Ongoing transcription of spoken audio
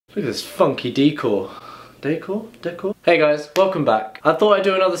Look at this funky decor. Decor? Hey guys, welcome back. I thought I'd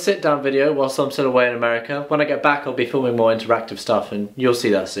do another sit down video whilst I'm still away in America. When I get back I'll be filming more interactive stuff and you'll see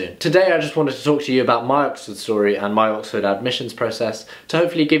that soon. Today I just wanted to talk to you about my Oxford story and my Oxford admissions process to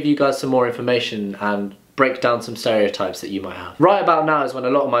hopefully give you guys some more information and break down some stereotypes that you might have. Right about now is when a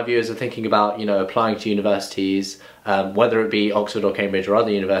lot of my viewers are thinking about, you know, applying to universities, whether it be Oxford or Cambridge or other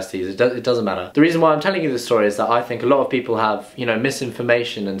universities, it doesn't matter. The reason why I'm telling you this story is that I think a lot of people have, you know,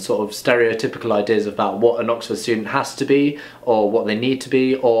 misinformation and sort of stereotypical ideas about what an Oxford student has to be, or what they need to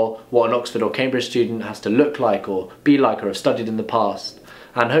be, or what an Oxford or Cambridge student has to look like or be like or have studied in the past.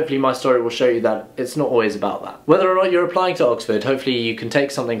 And hopefully my story will show you that it's not always about that. Whether or not you're applying to Oxford, hopefully you can take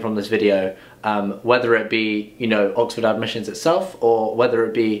something from this video, whether it be, you know, Oxford admissions itself, or whether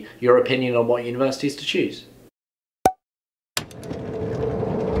it be your opinion on what universities to choose.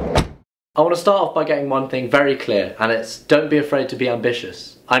 I want to start off by getting one thing very clear, and it's don't be afraid to be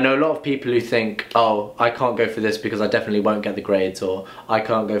ambitious. I know a lot of people who think, oh, I can't go for this because I definitely won't get the grades, or I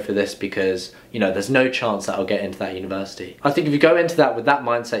can't go for this because, you know, there's no chance that I'll get into that university. I think if you go into that with that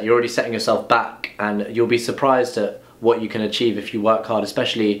mindset, you're already setting yourself back, and you'll be surprised at what you can achieve if you work hard,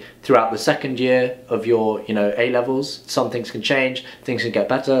 especially throughout the second year of your, you know, A-levels. Some things can change, things can get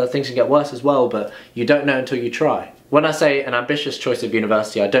better, things can get worse as well, but you don't know until you try. When I say an ambitious choice of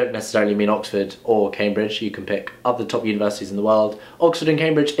university, I don't necessarily mean Oxford or Cambridge. You can pick other top universities in the world. Oxford and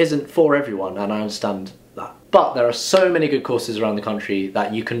Cambridge isn't for everyone, and I understand that. But there are so many good courses around the country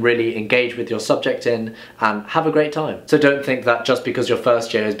that you can really engage with your subject in and have a great time. So don't think that just because your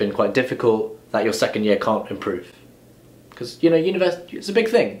first year has been quite difficult, that your second year can't improve. Because, you know, university, it's a big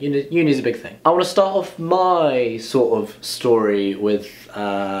thing. Uni's a big thing. I want to start off my sort of story with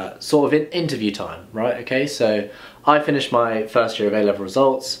sort of interview time, right? Okay, so I finished my first year of A-level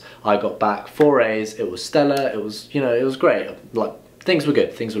results. I got back 4 A's. It was stellar. It was, you know, it was great. Like, things were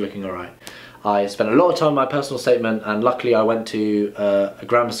good. Things were looking all right. I spent a lot of time on my personal statement, and luckily I went to a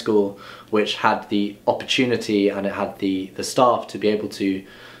grammar school which had the opportunity and it had the staff to be able to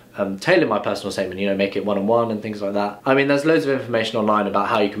tailor my personal statement, you know, make it one-on-one and things like that. I mean, there's loads of information online about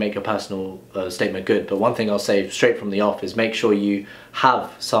how you can make your personal statement good, but one thing I'll say straight from the off is make sure you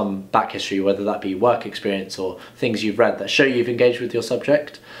have some back history, whether that be work experience or things you've read that show you've engaged with your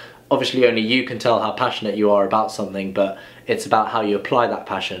subject. Obviously only you can tell how passionate you are about something, but it's about how you apply that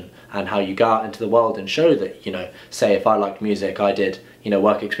passion and how you go out into the world and show that, you know, say if I liked music, I did, you know,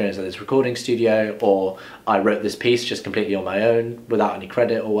 work experience at this recording studio, or I wrote this piece just completely on my own without any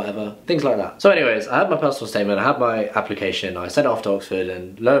credit or whatever, things like that. So anyways, I had my personal statement, I had my application, I sent it off to Oxford,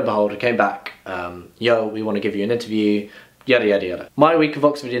 and lo and behold, it came back, yo, we want to give you an interview, yada yada yada. My week of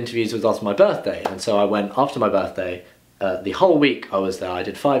Oxford interviews was after my birthday, and so I went after my birthday. The whole week I was there, I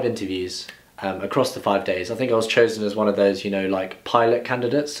did 5 interviews across the 5 days. I think I was chosen as one of those, you know, like pilot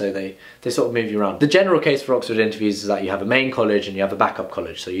candidates, so they sort of move you around. The general case for Oxford interviews is that you have a main college and you have a backup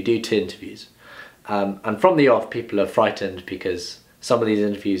college, so you do 2 interviews. And from the off, people are frightened because some of these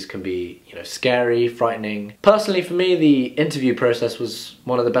interviews can be, you know, scary, frightening. Personally, for me, the interview process was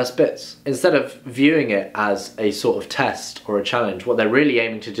one of the best bits. Instead of viewing it as a sort of test or a challenge, what they're really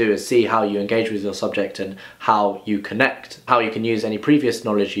aiming to do is see how you engage with your subject and how you connect, how you can use any previous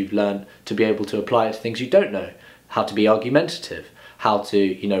knowledge you've learned to be able to apply it to things you don't know, how to be argumentative, how to,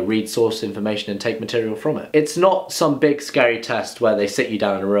 you know, read source information and take material from it. It's not some big scary test where they sit you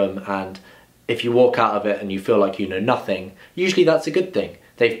down in a room and if you walk out of it and you feel like you know nothing, usually that's a good thing.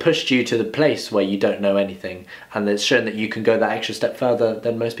 They've pushed you to the place where you don't know anything, and it's shown that you can go that extra step further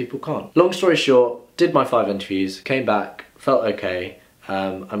than most people can't. Long story short, did my 5 interviews, came back, felt okay.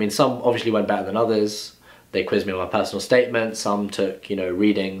 I mean, some obviously went better than others. They quizzed me on my personal statement, some took, you know,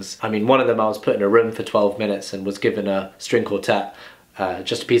 readings. I mean, one of them I was put in a room for 12 minutes and was given a string quartet,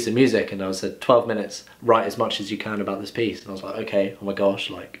 just a piece of music, and I was said 12 minutes, write as much as you can about this piece. And I was like, okay, oh my gosh,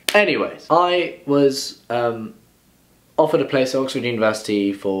 like. Anyways, I was offered a place at Oxford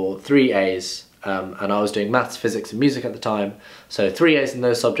University for 3 A's, and I was doing maths, physics and music at the time, so 3 A's in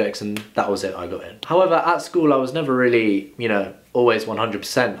those subjects, and that was it, I got in. However, at school I was never really, you know, always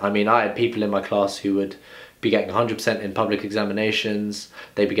 100%. I mean, I had people in my class who would be getting 100% in public examinations,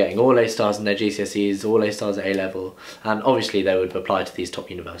 they'd be getting all A stars in their GCSEs, all A stars at A-level, and obviously they would apply to these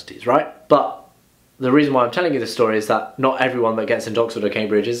top universities, right? But the reason why I'm telling you this story is that not everyone that gets into Oxford or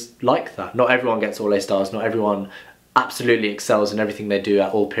Cambridge is like that. Not everyone gets all A stars, not everyone absolutely excels in everything they do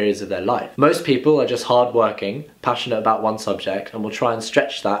at all periods of their life. Most people are just hardworking, passionate about one subject, and will try and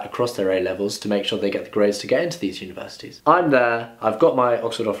stretch that across their A-levels to make sure they get the grades to get into these universities. I'm there, I've got my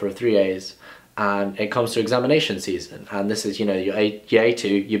Oxford offer of 3 A's, and it comes to examination season, and this is, you know, your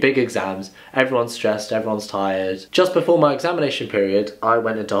A2, your big exams, everyone's stressed, everyone's tired. Just before my examination period, I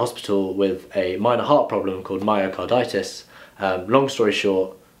went into hospital with a minor heart problem called myocarditis. Long story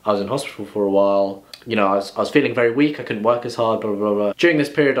short, I was in hospital for a while. You know, I was feeling very weak, I couldn't work as hard, blah, blah, blah. During this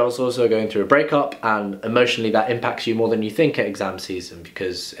period, I was also going through a breakup, and emotionally that impacts you more than you think at exam season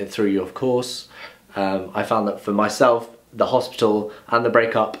because it threw you off course. I found that for myself, the hospital and the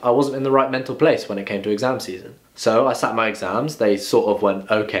breakup, I wasn't in the right mental place when it came to exam season. So I sat my exams, they sort of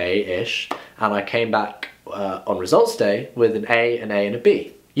went okay-ish, and I came back on results day with an A, an A and a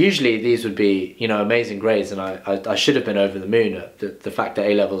B. Usually these would be, you know, amazing grades, and I should have been over the moon at the fact that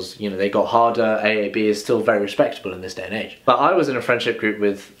A-levels, you know, they got harder. AAB is still very respectable in this day and age. But I was in a friendship group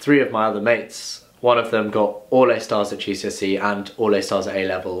with 3 of my other mates. One of them got all A stars at GCSE and all A stars at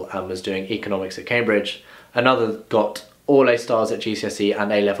A-level and was doing economics at Cambridge. Another got all A stars at GCSE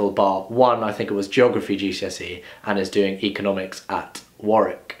and A-level bar one, I think it was geography GCSE, and is doing economics at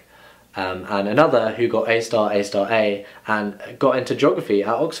Warwick. And another who got A star, A, and got into geography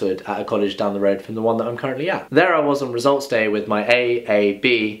at Oxford at a college down the road from the one that I'm currently at. There I was on results day with my A,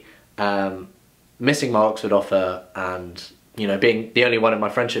 B, missing my Oxford offer, and, you know, being the only one in my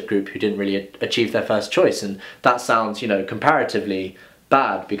friendship group who didn't really achieve their first choice. And that sounds, you know, comparatively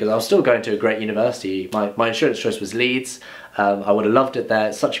bad because I was still going to a great university. My insurance choice was Leeds. I would have loved it there.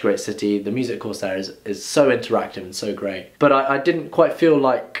 It's such a great city. The music course there is so interactive and so great. But I didn't quite feel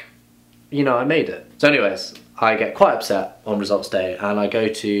like, you know, I made it. So anyways, I get quite upset on results day and I go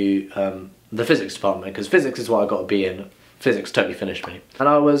to the physics department because physics is what I got to be in. Physics totally finished me. And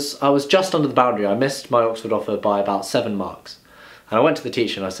I was just under the boundary. I missed my Oxford offer by about 7 marks. And I went to the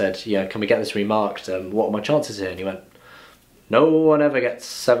teacher and I said, yeah, can we get this remarked? What are my chances here? And he went, no one ever gets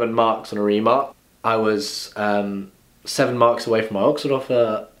 7 marks on a remark. I was 7 marks away from my Oxford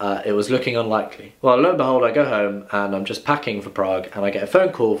offer. It was looking unlikely. Well, lo and behold, I go home and I'm just packing for Prague and I get a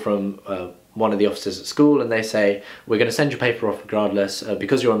phone call from one of the officers at school, and they say, we're going to send your paper off regardless.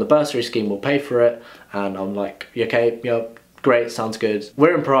 Because you're on the bursary scheme, we'll pay for it. And I'm like, okay, yeah, great, sounds good.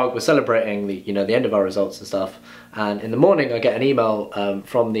 We're in Prague, we're celebrating the, you know, the end of our results and stuff. And in the morning I get an email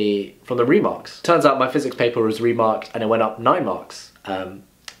from the remarks. Turns out my physics paper was remarked and it went up 9 marks.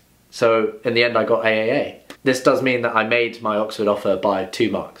 So in the end I got AAA. This does mean that I made my Oxford offer by 2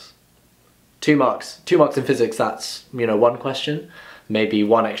 marks. 2 marks. 2 marks in physics, that's, you know, 1 question. Maybe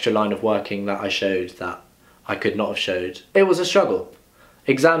 1 extra line of working that I showed that I could not have showed. It was a struggle.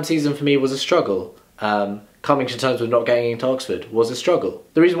 Exam season for me was a struggle. Coming to terms with not getting into Oxford was a struggle.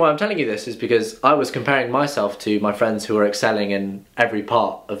 The reason why I'm telling you this is because I was comparing myself to my friends who were excelling in every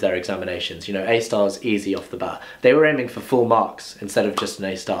part of their examinations. You know, A stars easy off the bat. They were aiming for full marks instead of just an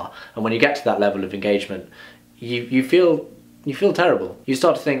A star. And when you get to that level of engagement, you feel terrible. You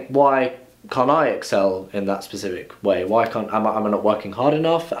start to think, why can't I excel in that specific way? Why can't, am I not working hard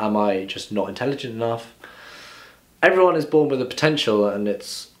enough? Am I just not intelligent enough? Everyone is born with a potential, and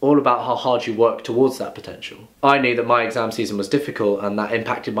it's all about how hard you work towards that potential. I knew that my exam season was difficult and that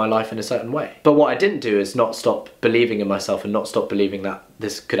impacted my life in a certain way. But what I didn't do is not stop believing in myself and not stop believing that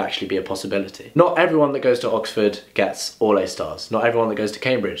this could actually be a possibility. Not everyone that goes to Oxford gets all A stars. Not everyone that goes to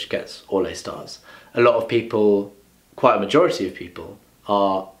Cambridge gets all A stars. A lot of people, quite a majority of people,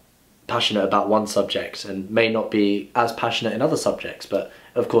 are passionate about one subject and may not be as passionate in other subjects, but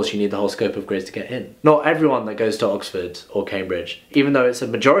of course you need the whole scope of grades to get in. Not everyone that goes to Oxford or Cambridge, even though it's a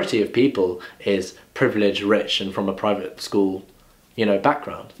majority of people, is privileged, rich and from a private school, you know,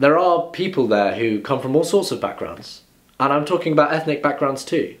 background. There are people there who come from all sorts of backgrounds, and I'm talking about ethnic backgrounds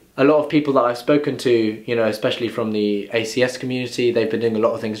too. A lot of people that I've spoken to, you know, especially from the ACS community, they've been doing a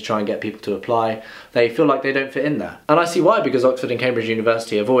lot of things to try and get people to apply. They feel like they don't fit in there. And I see why, because Oxford and Cambridge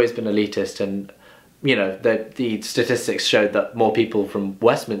University have always been elitist, and, you know, the statistics showed that more people from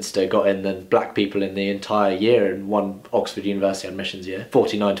Westminster got in than black people in the entire year in one Oxford University admissions year.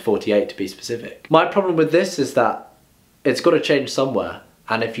 49 to 48 to be specific. My problem with this is that it's got to change somewhere.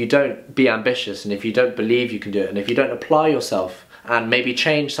 And if you don't be ambitious, and if you don't believe you can do it, and if you don't apply yourself and maybe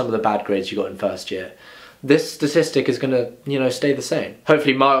change some of the bad grades you got in first year, this statistic is going to, you know, stay the same.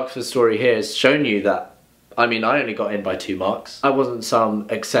 Hopefully my Oxford story here has shown you that, I mean, I only got in by 2 marks. I wasn't some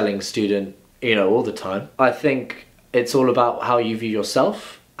excelling student, you know, all the time. I think it's all about how you view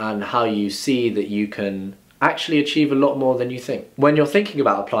yourself and how you see that you can actually achieve a lot more than you think. When you're thinking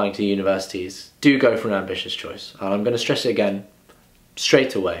about applying to universities, do go for an ambitious choice. And I'm going to stress it again,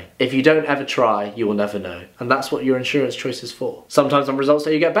 straight away. If you don't ever try, you will never know. And that's what your insurance choice is for. Sometimes on results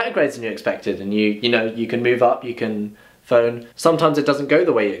day you get better grades than you expected, and you know, you can move up, you can phone. Sometimes it doesn't go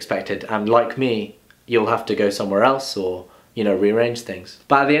the way you expected, and like me, you'll have to go somewhere else, or you know, rearrange things.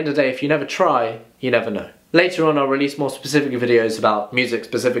 But at the end of the day, if you never try, you never know. Later on, I'll release more specific videos about music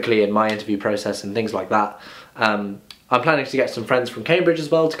specifically in my interview process and things like that. I'm planning to get some friends from Cambridge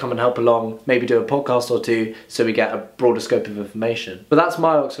as well to come and help along, maybe do a podcast or two so we get a broader scope of information. But that's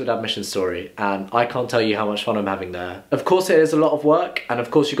my Oxford admission story, and I can't tell you how much fun I'm having there. Of course it is a lot of work, and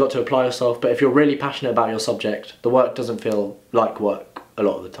of course you've got to apply yourself, but if you're really passionate about your subject, the work doesn't feel like work a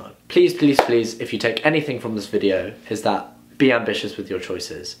lot of the time. Please, please, please, if you take anything from this video, is that be ambitious with your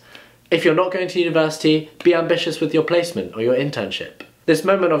choices. If you're not going to university, be ambitious with your placement or your internship. This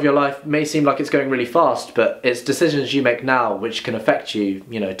moment of your life may seem like it's going really fast, but it's decisions you make now which can affect you,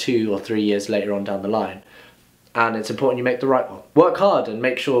 you know, 2 or 3 years later on down the line. And it's important you make the right one. Work hard and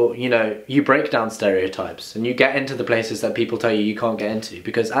make sure, you know, you break down stereotypes and you get into the places that people tell you you can't get into,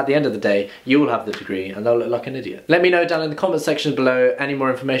 because at the end of the day, you'll have the degree and they'll look like an idiot. Let me know down in the comment section below any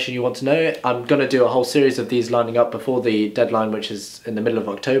more information you want to know. I'm gonna do a whole series of these lining up before the deadline, which is in the middle of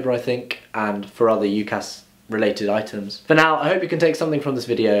October, I think, and for other UCAS related items. For now, I hope you can take something from this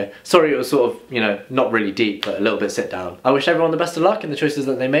video. Sorry it was sort of, you know, not really deep, but a little bit sit down. I wish everyone the best of luck in the choices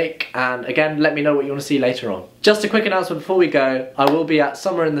that they make, and again, let me know what you want to see later on. Just a quick announcement before we go, I will be at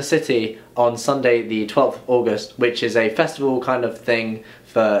Summer in the City on Sunday the 12th of August, which is a festival kind of thing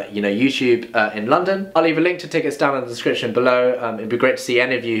for, you know, YouTube in London. I'll leave a link to tickets down in the description below. It'd be great to see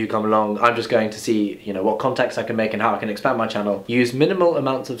any of you who come along. I'm just going to see, you know, what contacts I can make and how I can expand my channel. Use minimal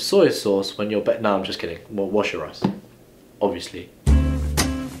amounts of soy sauce when you're no, I'm just kidding. Well, wash your rice, obviously.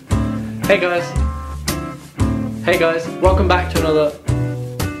 Hey guys. Hey guys, welcome back to another...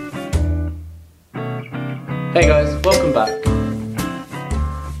 Hey guys, welcome back.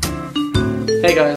 Hey guys.